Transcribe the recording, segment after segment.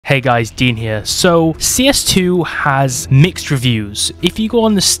Hey guys, Dean here. So CS2 has mixed reviews. If you go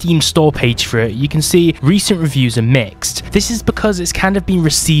on the Steam store page for it, you can see recent reviews are mixed. This is because it's kind of been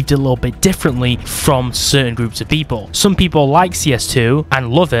received a little bit differently from certain groups of people. Some people like CS2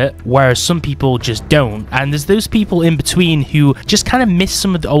 and love it, whereas some people just don't. And there's those people in between who just kind of miss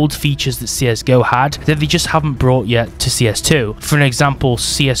some of the old features that CSGO had that they just haven't brought yet to CS2. For an example,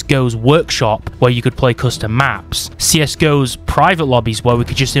 CSGO's workshop, where you could play custom maps. CSGO's private lobbies, where we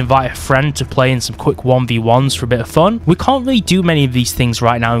could just invite a friend to play in some quick 1v1s for a bit of fun. We can't really do many of these things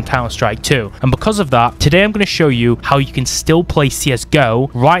right now in Counter-Strike 2, and because of that, today I'm going to show you how you can still play CSGO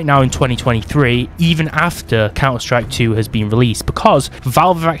right now in 2023 even after Counter-Strike 2 has been released, because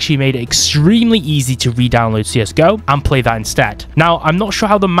Valve have actually made it extremely easy to re-download CSGO and play that instead. Now, I'm not sure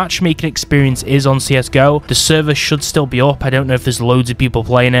how the matchmaking experience is on CSGO. The server should still be up. I don't know if there's loads of people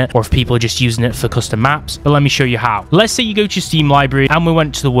playing it or if people are just using it for custom maps, but let me show you how. Let's say you go to your Steam library and we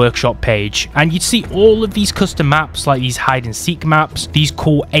went to the workshop page, and you'd see all of these custom maps, like these hide and seek maps, these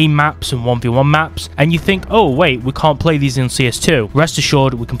cool aim maps and 1v1 maps, and you think, oh wait, we can't play these in CS2. Rest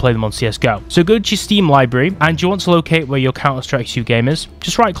assured, we can play them on CSGO. So go to your Steam library, and you want to locate where your Counter-Strike 2 game is.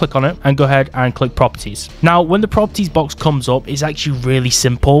 Just right click on it and go ahead and click properties. Now, when the properties box comes up, it's actually really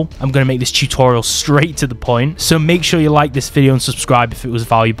simple. I'm going to make this tutorial straight to the point, so make sure you like this video and subscribe if it was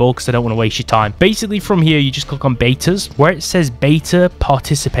valuable, because I don't want to waste your time. Basically, from here, you just click on betas. Where it says beta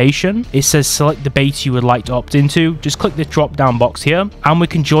participation, it says select the beta you would like to opt into. Just click the drop down box here, and we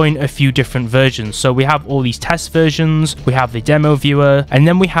can join a few different versions. So we have all these test versions, we have the demo viewer, and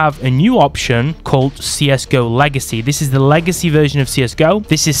then we have a new option called CSGO Legacy. This is the legacy version of CSGO.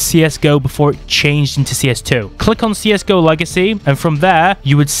 This is CSGO before it changed into CS2. Click on CSGO Legacy, and from there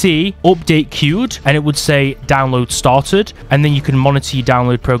you would see update queued, and it would say download started, and then you can monitor your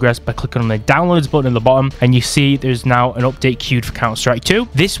download progress by clicking on the downloads button at the bottom, and you see there's now an update queued for Counter-Strike 2.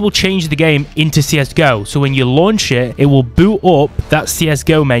 This will change the game into CSGO, so when you launch it, it will boot up that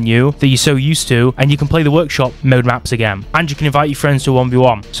CSGO menu that you're so used to, and you can play the workshop mode maps again, and you can invite your friends to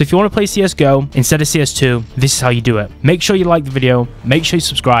 1v1. So if you want to play CSGO instead of CS2, this is how you do it. Make sure you like the video, make sure you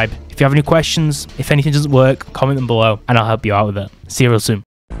subscribe. If you have any questions, if anything doesn't work, comment them below and I'll help you out with it. See you real soon.